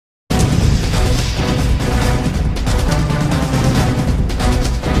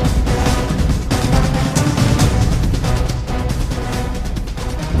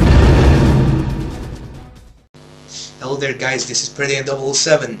there guys, this is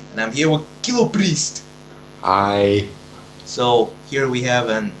Pretty007 and I'm here with Kilo Priest. Hi. So here we have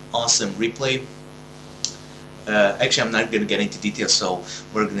an awesome replay. Actually I'm not gonna get into details, so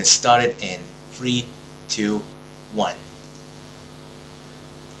we're gonna start it in 3, 2, 1.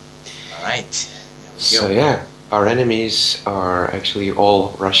 Alright. So yeah, our enemies are actually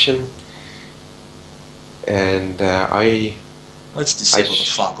all Russian, and Let's disable the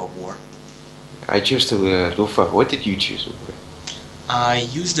fog of war. I choose the Luftwaffe. What did you choose? I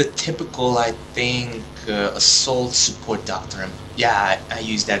used the typical, I think, assault support doctrine. Yeah, I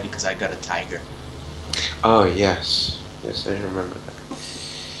used that because I got a tiger. Oh yes, yes, I remember that.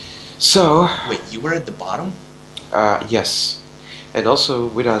 So wait, you were at the bottom? Yes, and also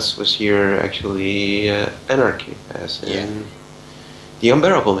with us was here actually Anarchy, as in the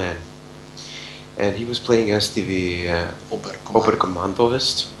Unbearable Man, and he was playing as the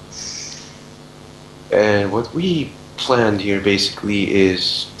Oberkommandowist. And what we planned here basically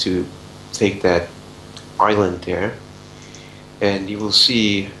is to take that island there, and you will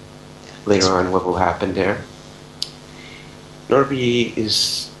see later on what will happen there. Norby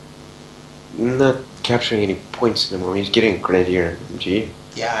is not capturing any points anymore. He's getting Grenadier MG.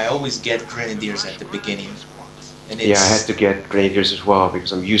 Yeah, I always get Grenadiers at the beginning. And yeah, I had to get Grenadiers as well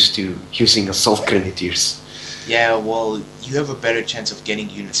because I'm used to using Assault Grenadiers. Yeah, well, you have a better chance of getting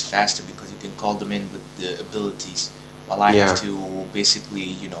units faster because you can call them in with the abilities, while I have to basically,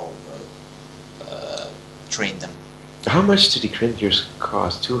 you know, train them. How much do the Grenadiers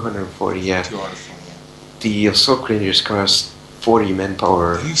cost? 240, yeah. 240, yeah. The Assault Grenadiers cost 40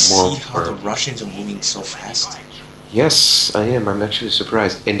 manpower. Do you see how the Russians are moving so fast? Yes, I am. I'm actually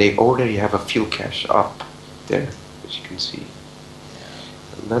surprised. And they already have a fuel cache up there, as you can see.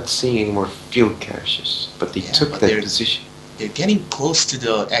 I'm not seeing any more field caches, but they took that position. They're getting close to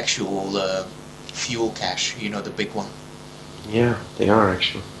the actual fuel cache, you know, the big one. Yeah, they are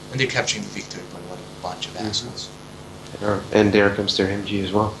actually. And they're capturing victory, but what a bunch of assholes. They are. And there comes their MG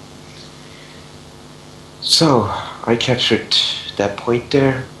as well. So, I captured that point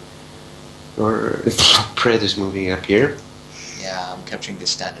there. Or Pred is moving up here. Yeah, I'm capturing the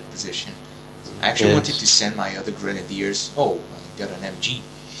standard position. I actually wanted to send my other Grenadiers. Oh, I got an MG.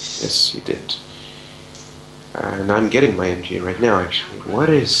 Yes, you did. And I'm getting my MG right now, actually. What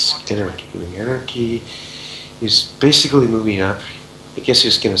is Anarchy doing? Anarchy is basically moving up. I guess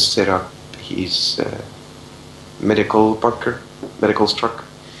he's gonna set up his medical bunker, medical struck.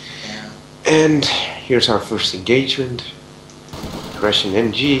 Yeah. And here's our first engagement. Russian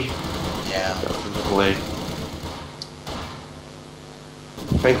MG. Yeah.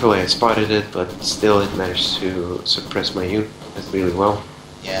 Thankfully I spotted it, but still it managed to suppress my unit really well.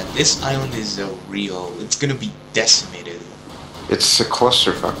 Yeah, this island is it's gonna be decimated. It's a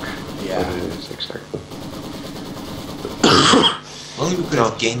clusterfuck. Yeah. It is, exactly. Only we could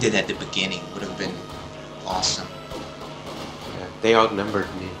have gained it at the beginning, would have been awesome. Yeah, they outnumbered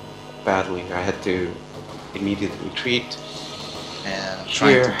me badly. I had to immediately retreat. And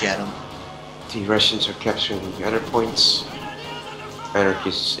trying to get them. The Russians are capturing the other points. Anarchy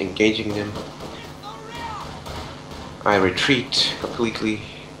is engaging them. I retreat completely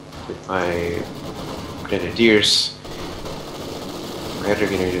with my Grenadiers. My other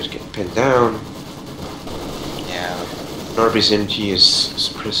Grenadiers get pinned down. Yeah. Norby's MG is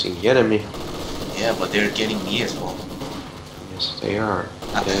suppressing the enemy. Yeah, but they're getting me as well. Yes, they are.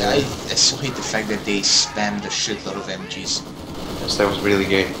 I so hate the fact that they spammed a shitload of MGs. Yes, that was really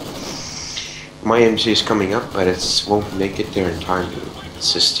gay. My MG is coming up, but it won't make it there in time to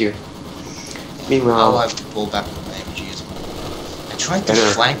assist you. Meanwhile, I'll have to pull back with my MG as well. I tried to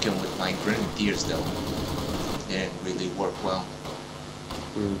flank him with my Grenadiers though. It didn't really work well.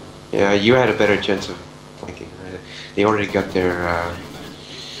 Yeah, you had a better chance of flanking. They already got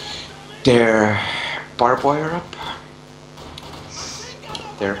their barbed wire up.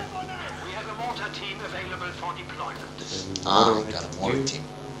 There. We have a mortar team available for deployment. I got a mortar team.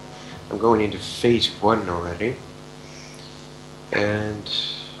 I'm going into phase 1 already. And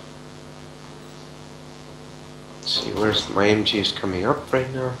let's see, where's my MG is coming up right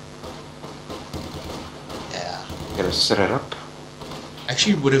now. Yeah. I'm gonna set it up.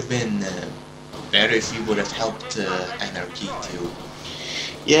 Actually, it would have been better if you would have helped Anarchy too.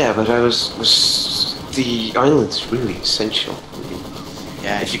 Yeah, but the island's really essential.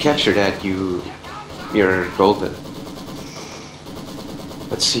 Yeah. If you capture that, you're golden.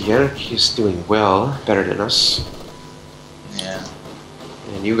 Let's see, Anarchy is doing well, better than us. Yeah.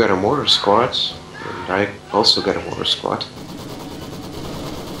 And you got a mortar squad, and I also got a mortar squad.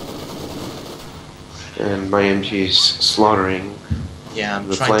 And my MG is slaughtering. Yeah, I'm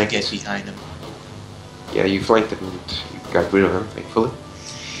trying to get behind him. Yeah, you flanked them and you got rid of them, thankfully.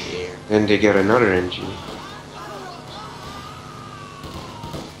 Yeah. Then they get another MG.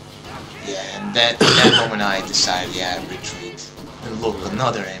 Yeah, and that moment I decided, yeah, retreat. And look,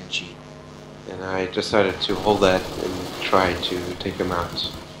 another MG. And I decided to hold that and try to take them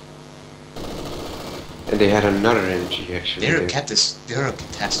out. And they had another MG actually. They're a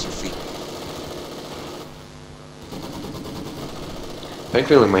catastrophe.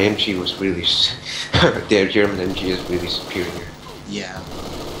 Thankfully my MG was really... their German MG is really superior. Yeah.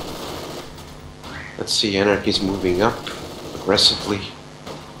 Let's see, Anarchy's moving up aggressively.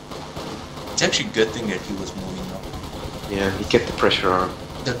 It's actually a good thing that he was moving up. Yeah, he kept the pressure on.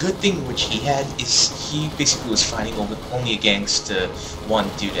 The good thing which he had is he basically was fighting only against one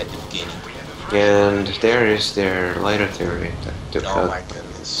dude at the beginning. And there is their light artillery that took Oh out. my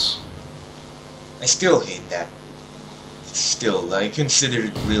goodness. I still hate that. Still, I consider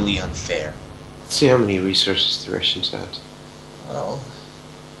it really unfair. Let's see how many resources the Russians had. Well,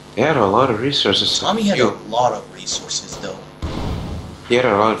 They had a lot of resources. Tommy had a lot of resources though. He had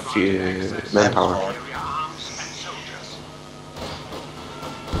a lot of manpower.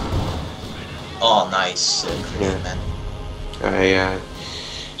 Oh, nice, grenade Yeah. man. I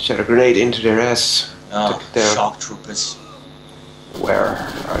shot a grenade into their ass. Oh, Took it down. shock troopers. Where?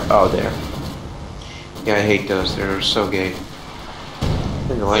 Oh, there. Yeah, I hate those. They're so gay.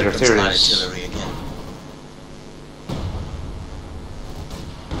 And the light Here comes artillery light is... artillery again.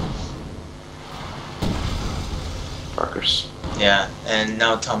 Fuckers. Yeah, and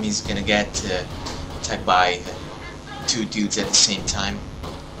now Tommy's gonna get attacked by two dudes at the same time.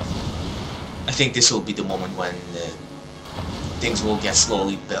 I think this will be the moment when things will get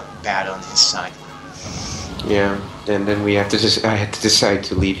slowly bad on his side. Yeah, and then we have to I had to decide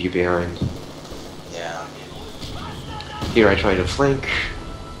to leave you behind. Yeah. Here I tried to flank.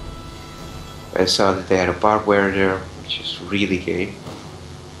 I saw that they had a barbed wire there, which is really gay.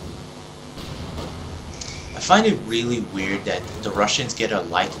 I find it really weird that the Russians get a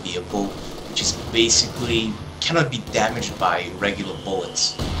light vehicle, which is basically cannot be damaged by regular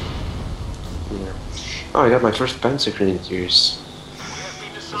bullets. Yeah. Oh, I got my first Panzer Grenadiers.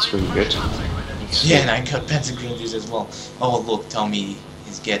 That's really good. Yeah, and I got Panzer Grenadiers as well. Oh look, Tommy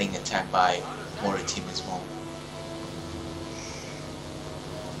is getting attacked by mortar team as well.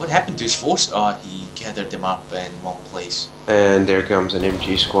 What happened to his force? Oh, he gathered them up in one place. And there comes an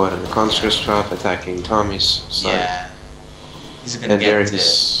MG squad and a Conscriptstraff attacking Tommy's side. Yeah. He's gonna And there get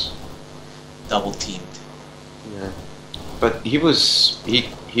he's... double teamed. Yeah. But he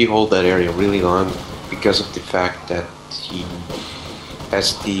hold that area really long because of the fact that he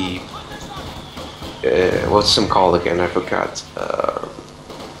has the... what's them called again? I forgot.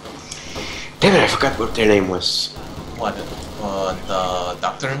 Damn it, I forgot what their name was. What? The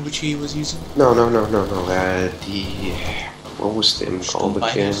doctrine which he was using? No. What was them called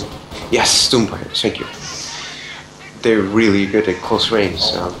again? Yes, Sturmbanners, thank you. They're really good at close range.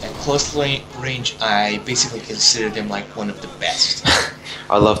 At close range, I basically consider them like one of the best.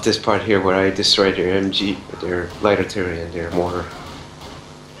 I love this part here where I destroy their MG, their light artillery and their mortar.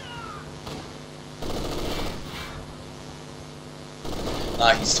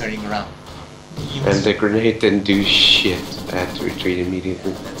 Ah, he's turning around. And the grenade didn't do shit. I had to retreat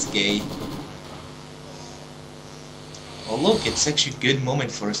immediately. That's gay. Oh look, it's actually a good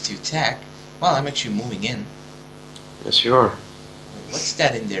moment for us to attack. Well, I'm actually moving in. Yes, you are. What's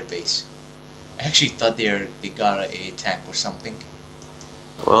that in their base? I actually thought they got a tank or something.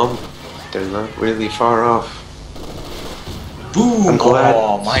 Well, they're not really far off. Boom! I'm glad.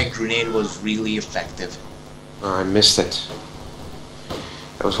 Oh, my grenade was really effective. Oh, I missed it.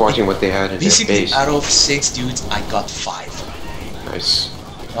 I was watching what they had in their Basically, base. out of 6 dudes, I got 5. Nice.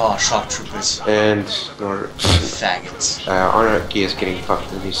 Oh, shock troopers. And Faggots. Anarchy is getting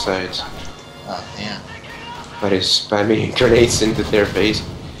fucked on these sides. Oh, yeah. But he's spamming grenades into their base.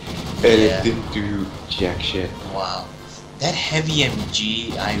 And Yeah. it didn't do jack shit. Wow. That heavy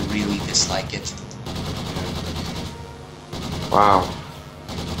MG, I really dislike it. Wow.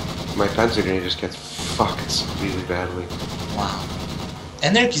 My Panzer Grenadiers get fucked really badly. Wow.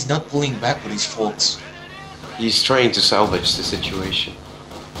 Anarchy's not pulling back with his folks. He's trying to salvage the situation.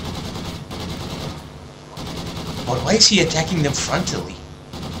 But why is he attacking them frontally?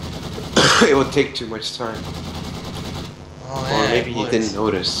 It would take too much time. Oh, Or yeah, maybe it he would. didn't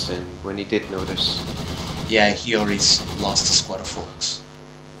notice, and when he did notice... Yeah, he already lost a squad of folks.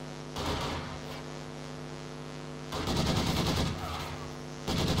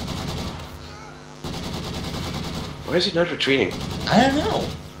 Why is he not retreating? I don't know.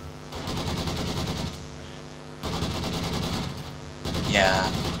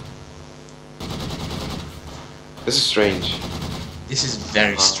 Yeah. This is strange. This is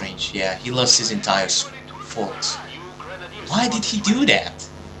very strange. Yeah, he lost his entire force. Why did he do that?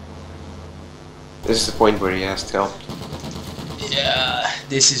 This is the point where he has to help. Yeah,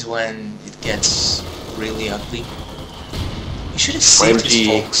 this is when it gets really ugly. You should have saved his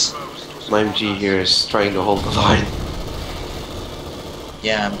folks. My MG here is trying to hold the line.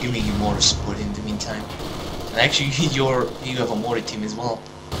 Yeah, I'm giving you mortar support in the meantime. And actually, you have a mortar team as well.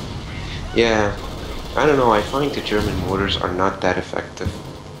 Yeah, I don't know, I find the German mortars are not that effective.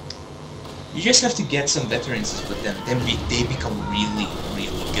 You just have to get some veterans with them, then they become really,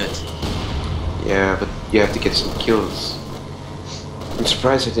 really good. Yeah, but you have to get some kills. I'm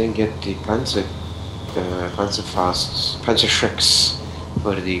surprised I didn't get the Panzerschrecks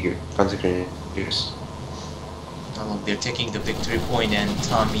for the Panzer Grenadiers. Oh, look, they're taking the victory point and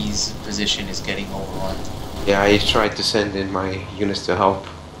Tommy's position is getting overrun. Yeah, I tried to send in my units to help,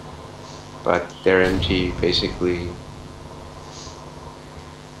 but their MG basically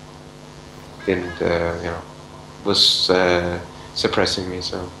didn't, was suppressing me,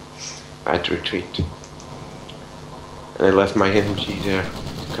 so I had to retreat. And I left my MG there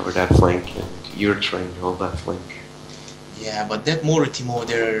to cover that flank, and you're trying to hold that flank. Yeah, but that mortar team over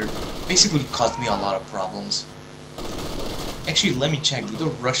there basically caused me a lot of problems. Actually, let me check. Do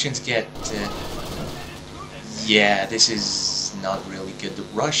the Russians get... yeah, this is not really good. The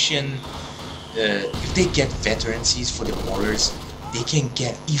Russian... if they get veterancies for the mortars, they can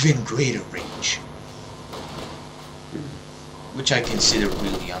get even greater range. Which I consider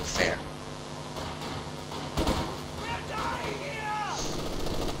really unfair.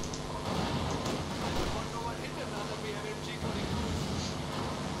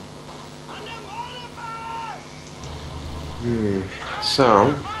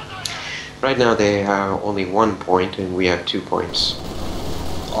 So, right now they have only 1 point and we have 2 points.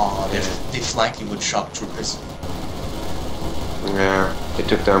 Oh, they flank you with shock troopers. Yeah, they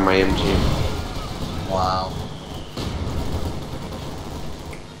took down my MG. Wow.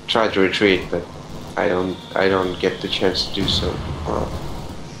 Tried to retreat, but I don't get the chance to do so.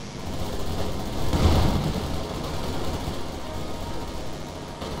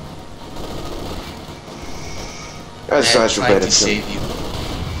 I tried to save you.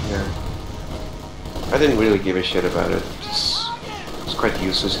 Yeah. I didn't really give a shit about it. It's quite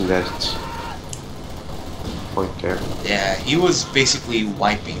useless in that point there. Yeah, he was basically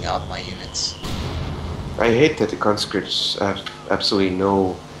wiping out my units. I hate that the conscripts have absolutely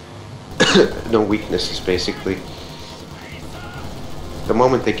no no weaknesses, basically. The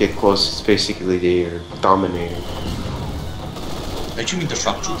moment they get close, it's basically they're dominating. Don't you mean the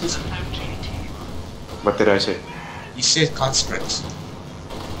shock troopers? What did I say? You said conscripts.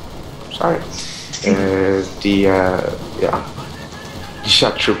 Sorry. The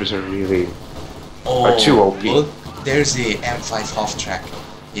shock troopers are really too OP. Look, there's the M5 half track.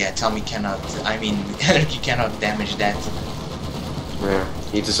 Yeah, Tommy cannot. I mean, Anarchy cannot damage that. Yeah,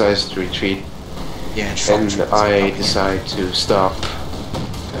 he decides to retreat. Yeah, and I decide to stop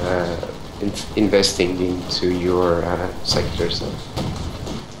investing into your sector, so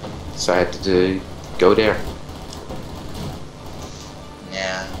decided to go there.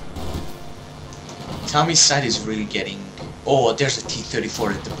 Yeah. Tommy's side is really getting... Oh, there's a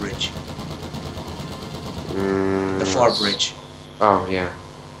T-34 at the bridge. The far bridge. Oh, yeah.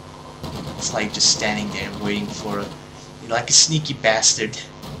 It's like just standing there and waiting for it. You know, like a sneaky bastard.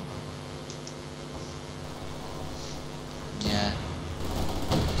 Yeah.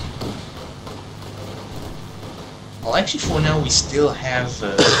 Well, actually, for now, we still have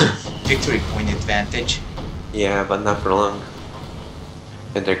a victory point advantage. Yeah, but not for long.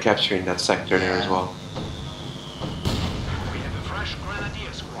 And they're capturing that sector there as well. We have a fresh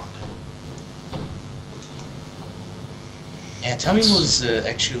grenadier squad. Yeah, Tommy was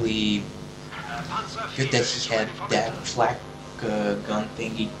actually good that he had that flak gun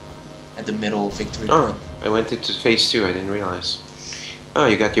thingy at the middle victory point. Oh, I went into phase 2, I didn't realize. Oh,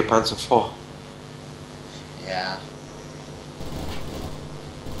 you got your Panzer IV. Yeah.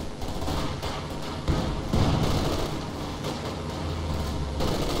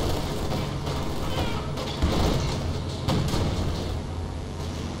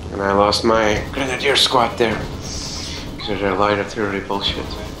 And I lost my grenadier squad there. Because of their light artillery bullshit.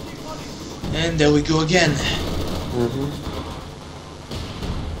 And there we go again.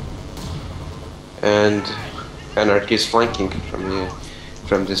 And Anarchy is flanking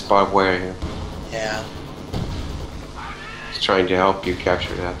from this barbed wire here. Yeah. He's trying to help you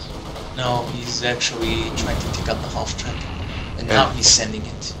capture that. No, he's actually trying to take out the half track. And now he's sending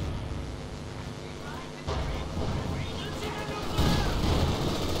it.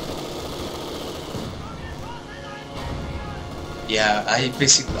 Yeah, I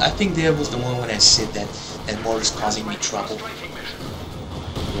think there was the moment when I said that mortar's causing me trouble.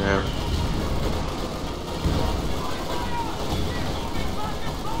 Yeah.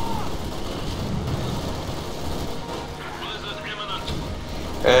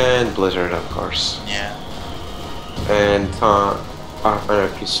 And Blizzard, of course. Yeah. And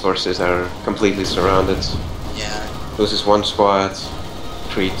Anarchy's forces are completely surrounded. Yeah. Loses one squad.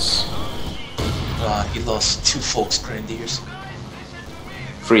 Retreats. He lost 2 folks grenadiers.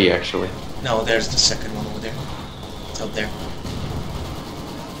 3 actually. No, there's the second one over there. It's up there.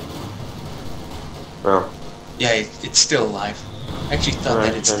 Well. Yeah, it's still alive. I actually thought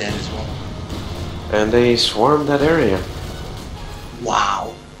that it's dead as well. And they swarmed that area.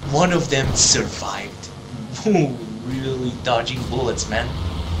 Wow. One of them survived. Ooh, really dodging bullets, man.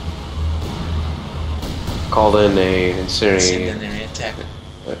 Called in a incendiary attack.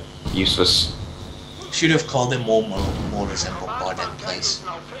 Useless. Should have called them more mortars and bombard that place.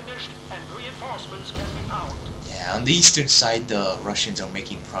 Yeah, on the eastern side, the Russians are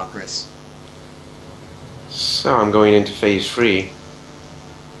making progress. So I'm going into phase 3.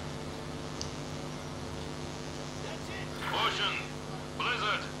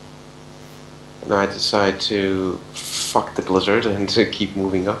 And I decide to fuck the blizzard and to keep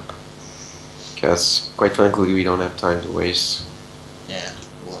moving up. Because, quite frankly, we don't have time to waste. Yeah,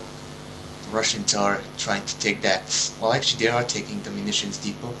 well, the Russians are trying to take that. Well, actually, they are taking the munitions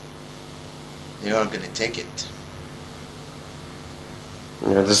depot. They are gonna take it.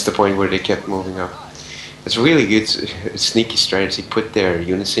 Yeah, this is the point where they kept moving up. It's really good, sneaky strategy. Put their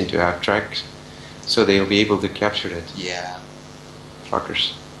units into abstract, so they'll be able to capture it. Yeah.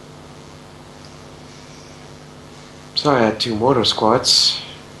 Fuckers. So I had 2 mortar squads.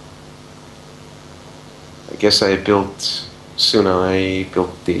 I guess I built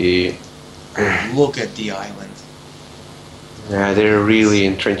the... Look at the island. Yeah, they're really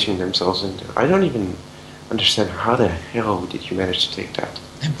entrenching themselves in there. I don't even understand how the hell did you manage to take that?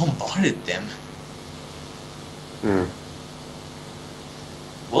 I bombarded them. Hmm.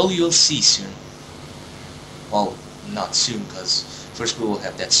 Well, you'll see soon. Well, not soon, because first we will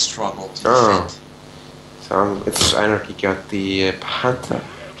have that struggle to defend. So it's Anarchy got the Panther.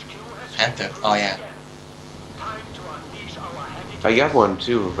 Panther? Oh yeah. I got one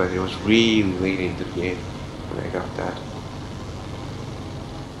too, but it was really late into the game when I got that.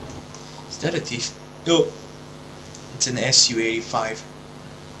 Is that a thief? No. It's an Su-85.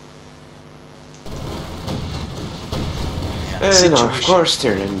 And of course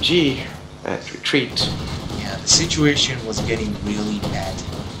their MG at retreat. Yeah, the situation was getting really bad.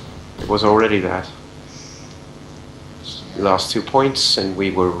 It was already bad. We lost 2 points and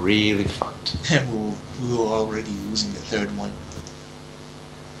we were really fucked. And we were already losing the third one.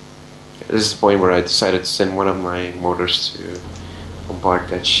 This is the point where I decided to send one of my mortars to bombard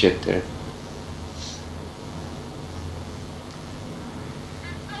that shit there.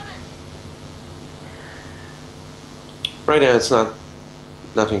 Right now it's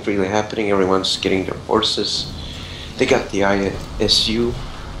nothing really happening. Everyone's getting their horses. They got the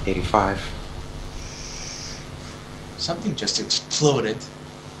Su-85. Something just exploded.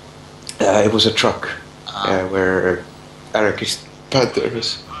 It was a truck where Anarchist Panther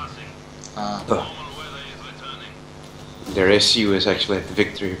is. Their SU is actually at the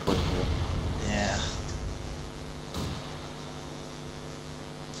victory point. Yeah.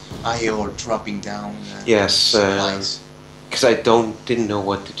 You're dropping down. Yes, because I didn't know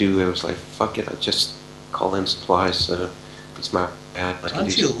what to do. I was like, fuck it, I'll just call in supplies. It's my bad.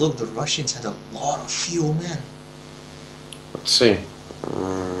 Don't you look? The Russians had a lot of fuel, man. Let's see.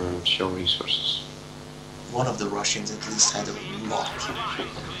 Show resources. One of the Russians at least had a lot.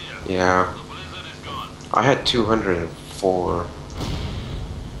 Yeah. I had 204.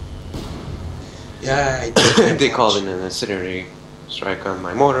 Yeah, they called in an incendiary strike on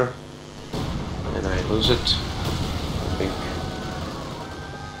my mortar, and I lose it. I think.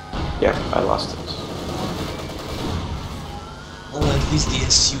 Yeah, I lost it. Well, at least the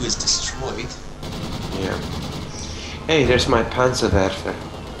SU is destroyed. Yeah. Hey, there's my Panzerwerfer.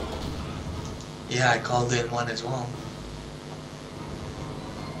 Yeah, I called in one as well.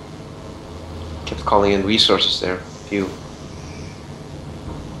 Kept calling in resources there. Few.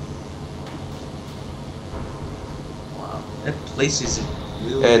 Wow, that place is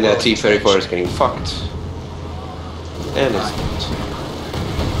really. And that T-34 is getting fucked. And it's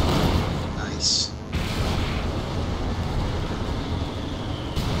nice.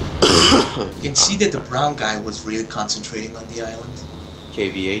 You can see that the brown guy was really concentrating on the island.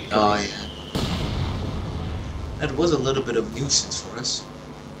 KV-8. Oh yeah. That was a little bit of nuisance for us.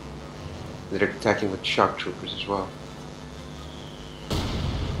 They're attacking with shock troopers as well.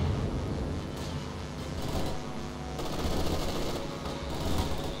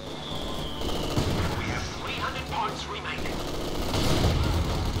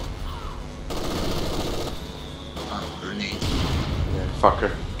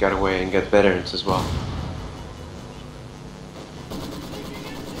 fucker got away and got veterans as well.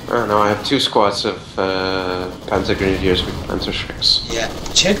 Oh no, I have 2 squads of Panzer Grenadiers with Panzer Shreks. Yeah,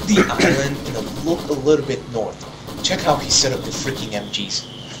 check the island and look a little bit north. Check how he set up the freaking MGs.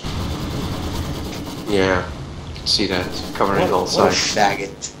 Yeah, you can see that covering all sides. What a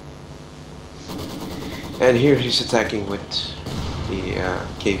faggot. And here he's attacking with the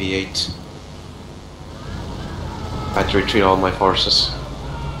KV-8. I had to retreat all my forces.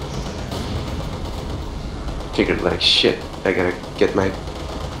 Figured like shit, I gotta get my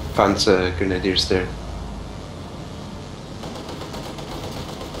Panzer Grenadiers there.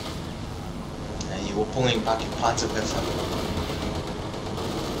 You were pulling back your Panzerwerfer.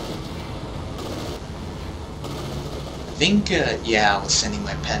 I think, yeah, I was sending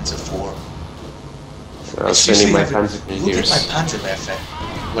my Panzer IV. I was sending my Panzer Look Grenadiers. at my Panzerwerfer,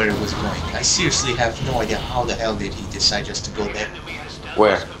 where it was going. I seriously have no idea how the hell did he decide just to go there.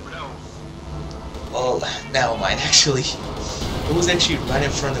 Where? Well, never mind, actually. It was actually right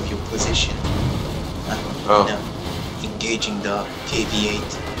in front of your position. Oh. You know, engaging the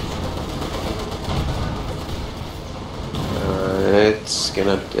KV-8. It's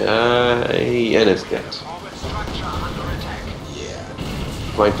gonna die, and it's dead. Yeah.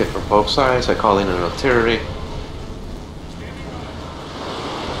 Flanked it from both sides, I call in an artillery.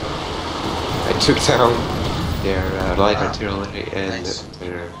 I took down their light artillery and Nice.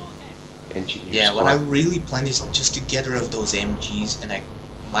 their engineers. Yeah, what I really planned is just to get rid of those MGs, and I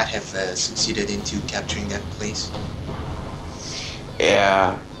might have succeeded into capturing that place.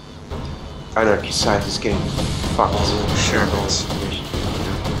 Yeah. Anarchy side is getting fucked. Oh, Shermans.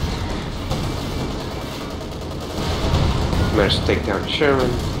 Managed to take down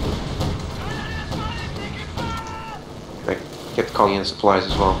Sherman. I kept calling in supplies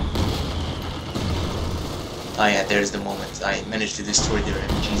as well. Oh yeah, there's the moment. I managed to destroy their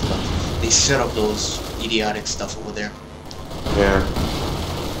MGs, but they set up those idiotic stuff over there. Yeah.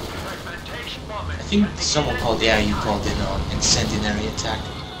 I think someone called, yeah, you called it an incendiary attack.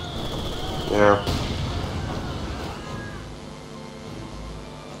 Yeah.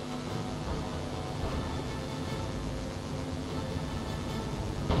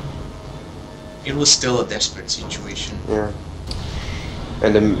 It was still a desperate situation. Yeah.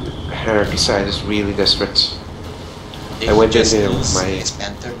 And the Anarchy side is really desperate. Did I went he just in there lose with my- his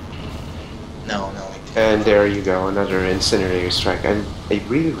Panther? No, he didn't. And there you go, another incendiary strike. I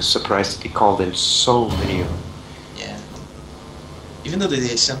really was surprised that he called in so many of them. Yeah. Even though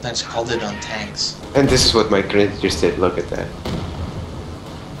they sometimes called it on tanks. And this is what my Grenadiers did, look at that.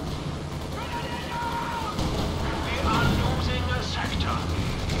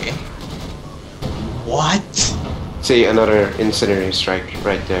 Okay. What? See, another incendiary strike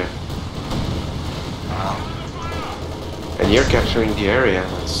right there. Wow. And you're capturing the area,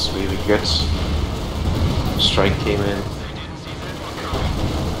 that's really good. Strike came in.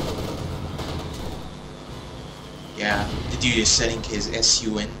 Yeah. Did you just setting his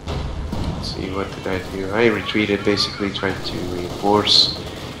SU in? Let's see, what did I do? I retreated, basically tried to reinforce.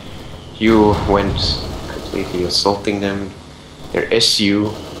 You went completely assaulting them. Their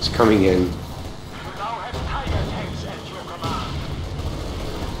SU is coming in.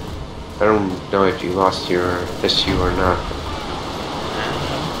 I don't know if you lost your SU or not.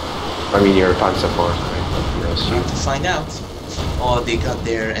 I mean your Panzer Force, right? Your SU. Have to find out. Oh, they got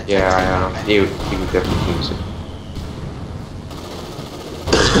their attack. Yeah, he would definitely use it.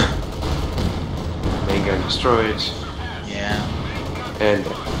 Main gun destroyed. Yeah. And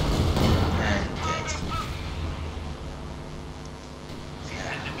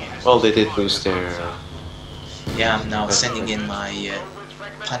well, they did lose their. Yeah, I'm now sending in my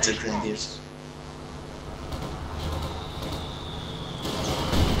Panzer Grenadiers.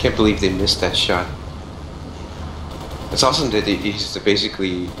 Can't believe they missed that shot. It's awesome that he's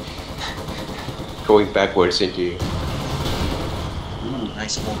basically going backwards into you. Ooh,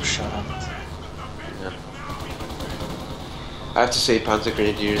 nice smoke shot on it. Yeah. I have to say, Panzer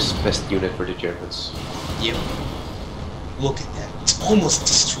Grenadiers best unit for the Germans. Yep. Look at that. It's almost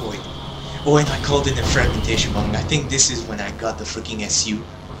destroyed. Oh, and I called it a fragmentation bomb. I think this is when I got the freaking SU.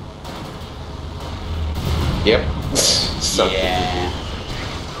 Yep. Yeah.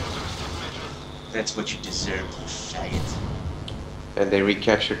 That's what you deserve, you faggot. And they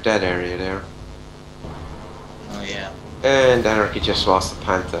recaptured that area there. Oh yeah. And Anarchy just lost the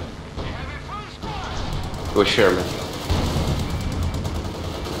Panther. It was Sherman.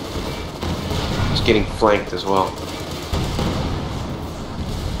 He's getting flanked as well.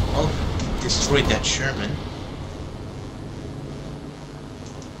 Well, destroyed that Sherman.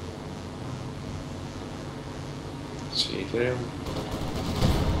 Let's see, did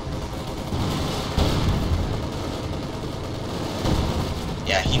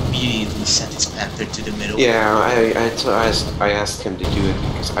immediately sent his Panther to the middle. Yeah, I asked him to do it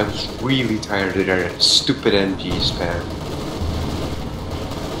because I was really tired of their stupid NG spam.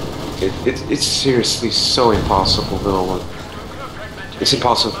 It's seriously so impossible though. It's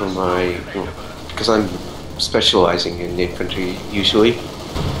impossible for my, because I'm specializing in infantry usually,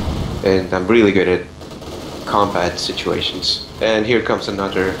 and I'm really good at combat situations. And here comes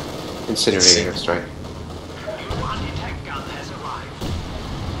another incinerator strike.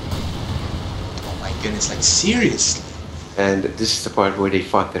 Oh my goodness, like seriously? And this is the part where they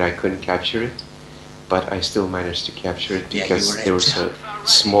thought that I couldn't capture it, but I still managed to capture it because there was a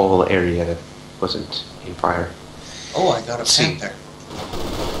small area that wasn't in fire. Oh, I got a Panther.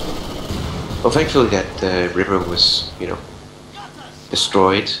 Well, thankfully that river was,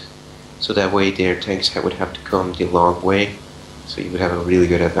 destroyed, so that way their tanks would have to come the long way, so you would have a really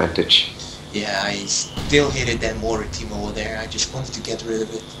good advantage. Yeah, I still hated that mortar team over there. I just wanted to get rid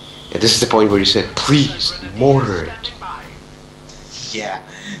of it. Yeah, this is the point where you said, please, mortar it. Yeah.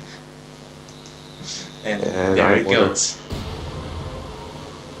 And there it goes.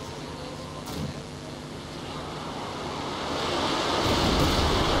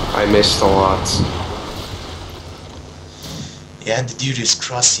 I missed a lot. Yeah, and the dude is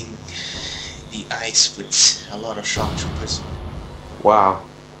crossing the ice with a lot of shock troopers. Wow,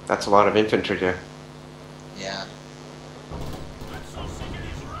 that's a lot of infantry there. Yeah.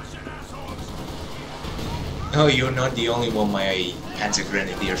 No, you're not the only one, my Panzer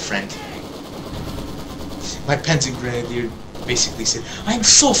Grenadier friend. My Panzer Grenadier basically said, I'm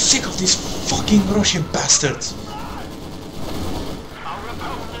so sick of these fucking Russian bastards.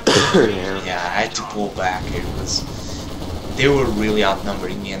 Yeah, I had to pull back. They were really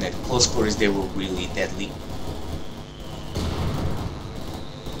outnumbering me, and at close quarters they were really deadly.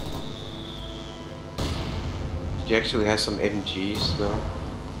 Did you actually have some MGs though?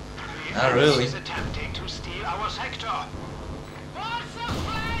 Not really. Attempting to steal our sector.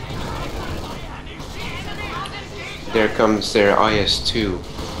 There comes their IS-2.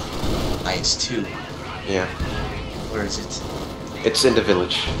 IS-2? Yeah. Where is it? It's in the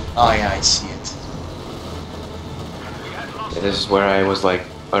village. Oh yeah, I see it. Yeah, this is where I was like,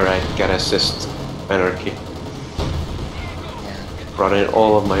 alright, gotta assist Anarchy. Yeah. Brought in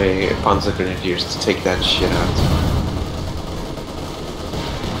all of my Panzer Grenadiers to take that shit out.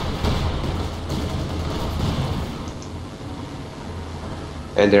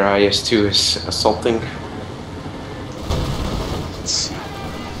 And their IS-2 is assaulting. Let's see.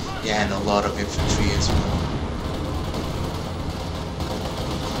 Yeah, and a lot of infantry as well.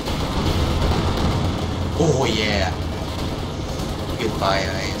 Oh yeah! Goodbye,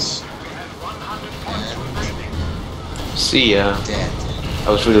 IS. And See ya. dead. I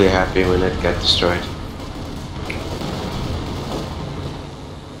was really happy when it got destroyed.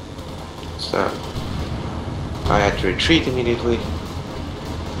 So I had to retreat immediately.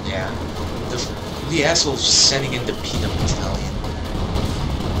 Yeah. The assholes sending in the peanut battalion.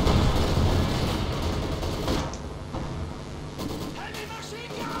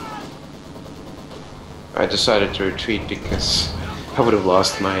 I decided to retreat because I would have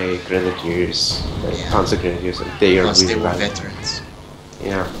lost my grenadiers, my Panzer Grenadiers, and they are Plus really they were bad. veterans.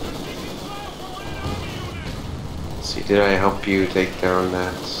 Yeah. Let's see, did I help you take down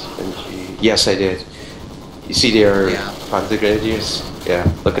that MG? Yes, I did. You see their Panzer Grenadiers?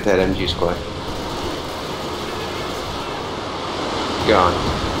 Yeah, look at that MG squad. Gone.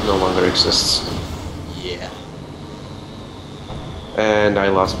 No longer exists. Yeah. And I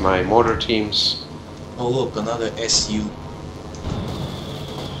lost my mortar teams. Oh look, another SU.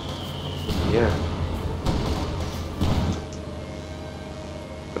 Yeah.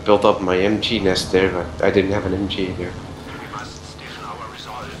 I built up my MG nest there, but I didn't have an MG there.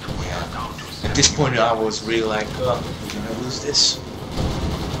 Yeah. At this point I was really like, oh, we're gonna lose this.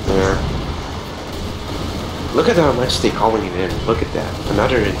 Yeah. Look at how much they're calling it in. Look at that.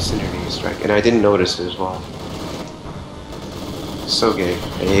 Another incendiary strike. And I didn't notice it as well. So gay.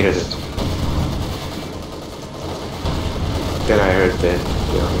 I hated it. Then I heard that,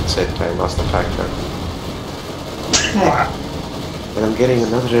 it said I lost the factor. And I'm getting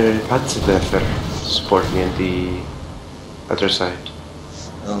another Panzerwerfer to support me on the other side.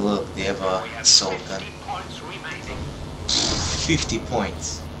 Oh look, they have a assault gun. 50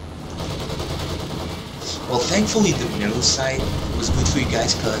 points. Well, thankfully the middle side was good for you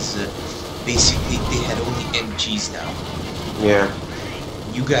guys because basically they had only MGs now. Yeah.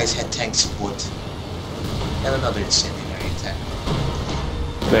 You guys had tank support and another incendiary attack.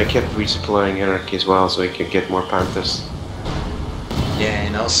 And I kept resupplying Anarchy as well so I could get more Panthers. Yeah,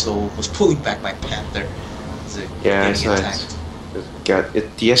 and also was pulling back my Panther. Yeah, I getting saw attacked. it.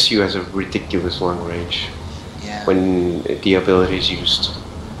 The SU has a ridiculous long range Yeah. when the ability is used.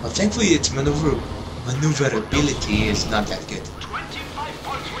 Well, thankfully its maneuverability is not that good. 25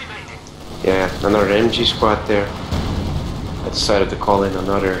 points remaining. Yeah, another MG squad there. I decided to call in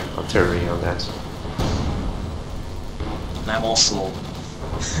another artillery on that. And I'm also...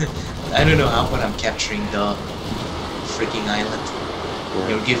 I don't know how, but I'm capturing the freaking island. Yeah.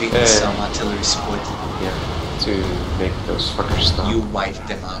 You're giving me some artillery support. Yeah, to make those fuckers stop. You wiped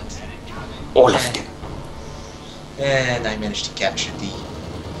them out. All of them. And I managed to capture the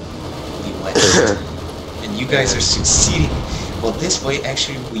west. And you guys are succeeding. Well, this way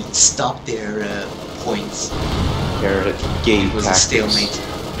actually we stopped their points. They're the game It was a stalemate.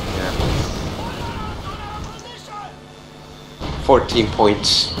 Yeah. 14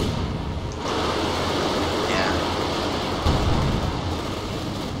 points. Yeah.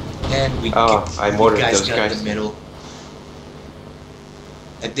 And we I mortared guys those got guys. in the middle.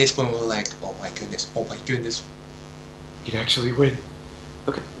 At this point we were like, oh my goodness, oh my goodness. You'd actually win.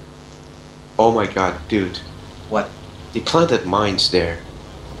 Look at... Oh my god, dude. What? They planted mines there.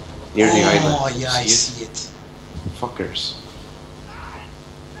 Near the island. Oh yeah, I See see it. Fuckers.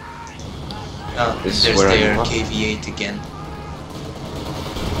 Oh, This is there's where I their grew up. KV-8 again.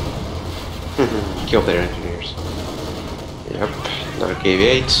 Killed their engineers. Yep, another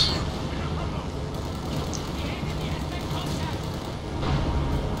KV-8.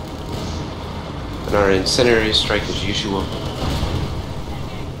 Another incendiary strike as usual.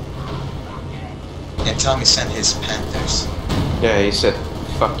 And Tommy sent his Panthers. Yeah, he said,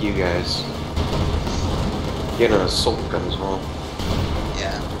 fuck you guys. Get an assault gun as well.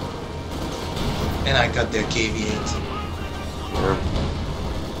 Yeah. And I got their KV-8. Yeah.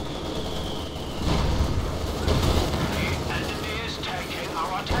 The enemy is taking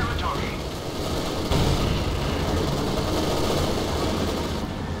our territory.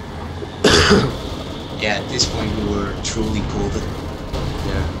 Yeah, at this point we were truly golden.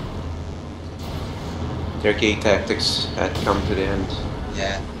 Yeah. Their gay tactics had come to the end.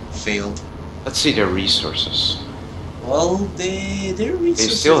 Yeah, failed. Let's see their resources. Well, their They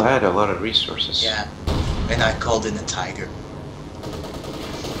resources... still had a lot of resources. Yeah, and I called in a tiger.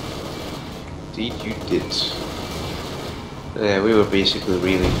 Indeed you did. Yeah, we were basically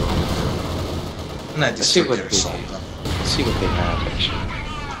really low. And I Let's see destroyed what their they assault did. gun. Let's see what they had actually.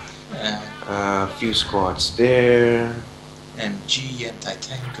 Yeah, A few squads there. MG,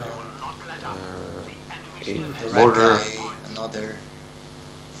 anti-tank gun, A the red mortar. guy, another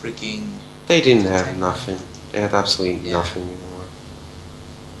freaking... They didn't have nothing. They had absolutely Yeah. nothing anymore.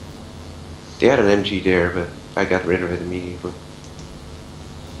 They had an MG there, but I got rid of it immediately.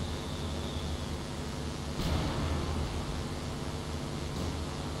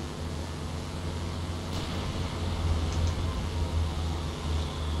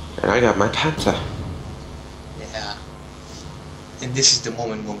 And I got my Panther. Yeah. And this is the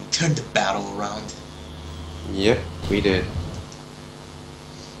moment when we turn the battle around. Yep, we did.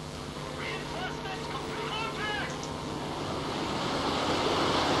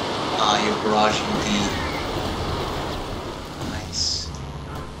 Ah, you're barraging the... Nice.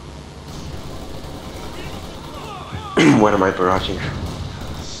 What am I barraging?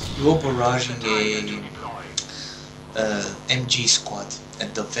 You're barraging a MG squad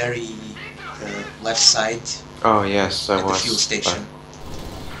at the very left side Oh yes, I at the was. fuel station.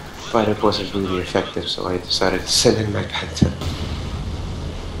 But it wasn't really effective, so I decided to send in my Panther.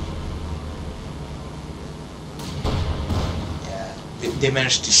 Yeah, they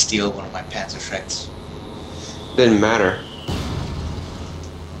managed to steal one of my Panzer Shreks. Didn't matter.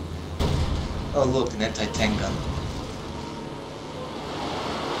 Oh look, an anti-tank gun.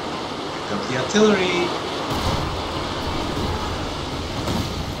 Here comes the artillery.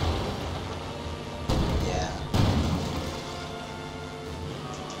 Yeah.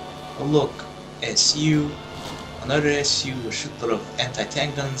 Oh look, SU, another SU, a shitload of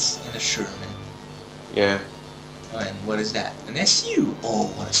anti-tank guns, and a Sherman. Yeah. Oh, and what is that? An SU! Oh,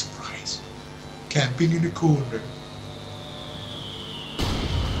 what a surprise. Camping in the corner.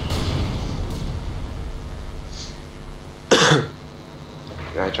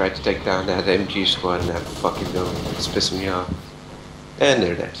 I tried to take down that MG squad in that fucking building. It's pissing me off. And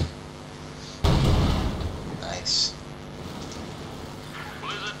they're dead. Nice.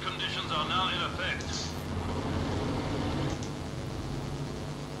 Blizzard conditions are now in effect.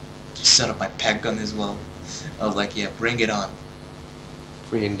 Just set up my pack gun as well. I was like, yeah, bring it on.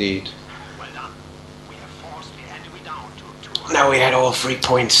 Free indeed. Well done. We have forced the enemy down to 200. Now we had all 3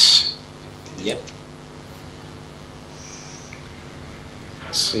 points. Yep.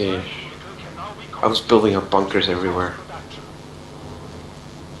 Let's see. I was building up bunkers everywhere.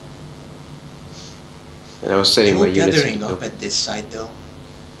 And I was They setting my were units gathering into up at this site though.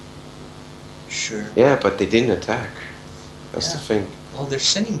 Sure. Yeah, but they didn't attack. That's the Yeah. thing. Well, they're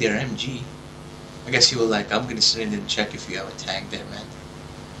sending their MG. I guess you were like, I'm gonna send it and check if you have a tank there, man.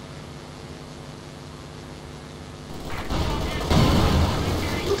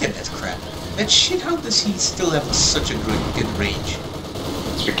 Look at that crap. That shit, how does he still have such a good range?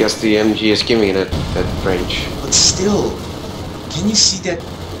 It's because the MG is giving it that range. But still, can you see that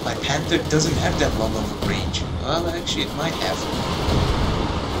my Panther doesn't have that long of a range? Well, actually, it might have.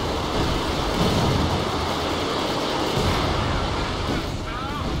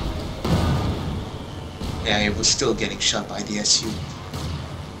 Yeah, it was still getting shot by the SU.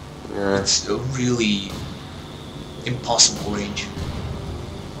 Yeah. It's a really impossible range.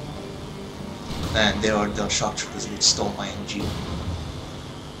 And there are the shock troopers who stole my MG.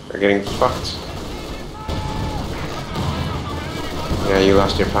 They're getting fucked. Yeah, you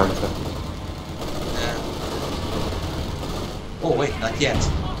lost your Panther. Yeah. Oh wait, not yet.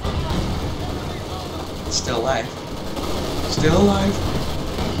 Still alive. Still alive.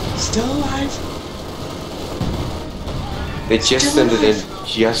 Still alive. They just Still send it in alive.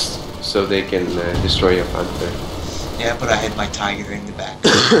 just so they can destroy your Panther. Yeah, but I had my Tiger in the back.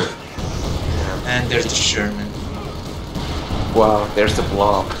 Yeah. And there's the Sherman. Well, there's the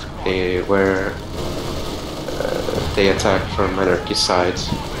blob. They attacked from Anarchy side,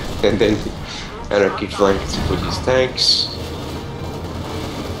 and then Anarchy flanked with his tanks.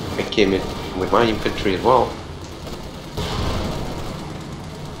 I came in with my infantry as well.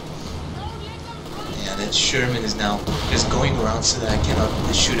 Yeah, that Sherman is now just going around so that I cannot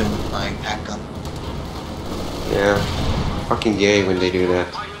shoot him with my pack gun. Yeah, fucking yay when they do that.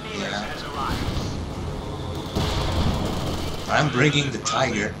 Yeah. I'm bringing the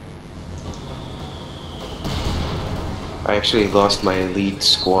Tiger. I actually lost my elite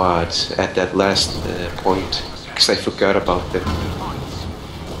squad at that last point because I forgot about them.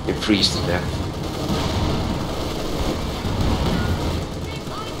 They freeze to death.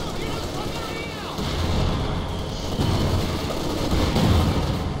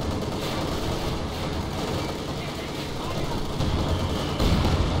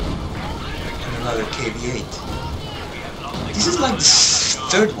 And another KV-8. This is like the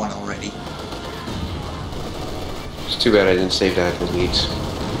third one already. It's too bad I didn't save that elite.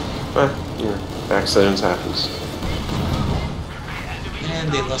 But, you know, accidents happens.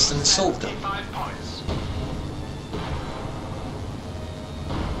 And they lost an assault gun.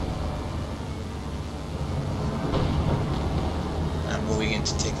 I'm moving in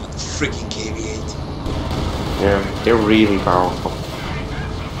to take out the freaking KV-8. Yeah, they're really powerful.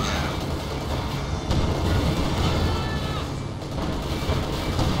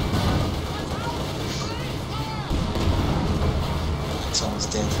 It's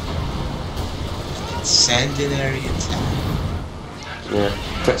almost dead. And incendiary attack.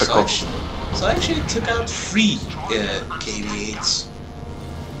 Yeah, typical. So I actually took out 3 KV-8s.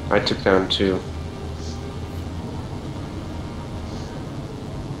 I took down 2.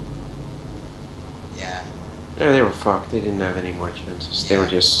 Yeah. Yeah, they were fucked. They didn't have any more chances. They were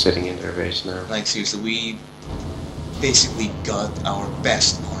just sitting in their base now. Like seriously, we basically got our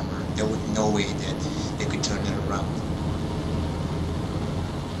best armor. There was no way that they could turn it around.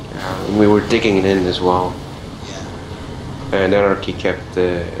 Yeah, and we were digging it in as well. Yeah. And Anarchy kept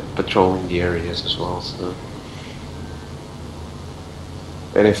patrolling the areas as well, so...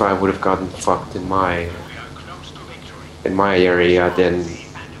 And if I would have gotten fucked in my area, then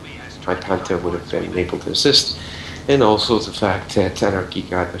my Panther would have been able to assist. And also the fact that Anarchy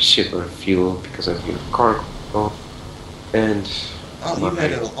got a shitload of fuel because of your cargo. And... Oh, you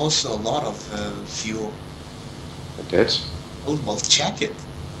had also a lot of fuel. I did? Oh, well, check it.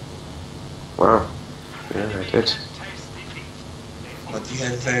 Wow. Yeah, I did. But you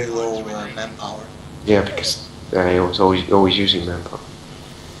had very low manpower. Yeah, because I was always using manpower.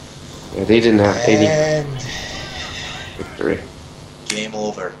 Yeah, they didn't have any And victory. game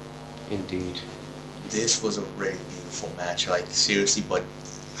over. Indeed. This was a really beautiful match, like seriously, but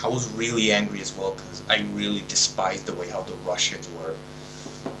I was really angry as well because I really despised the way how the Russians were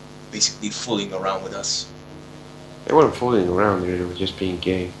basically fooling around with us. They weren't fooling around, they were just being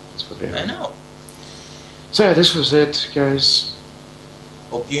gay. That's what they were. I know. So yeah, this was it, guys.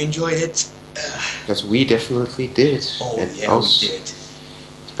 Hope you enjoyed it. Because we definitely did. Oh And yeah, us, we did.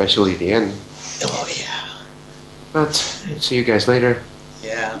 especially the end. Oh yeah. But see you guys later.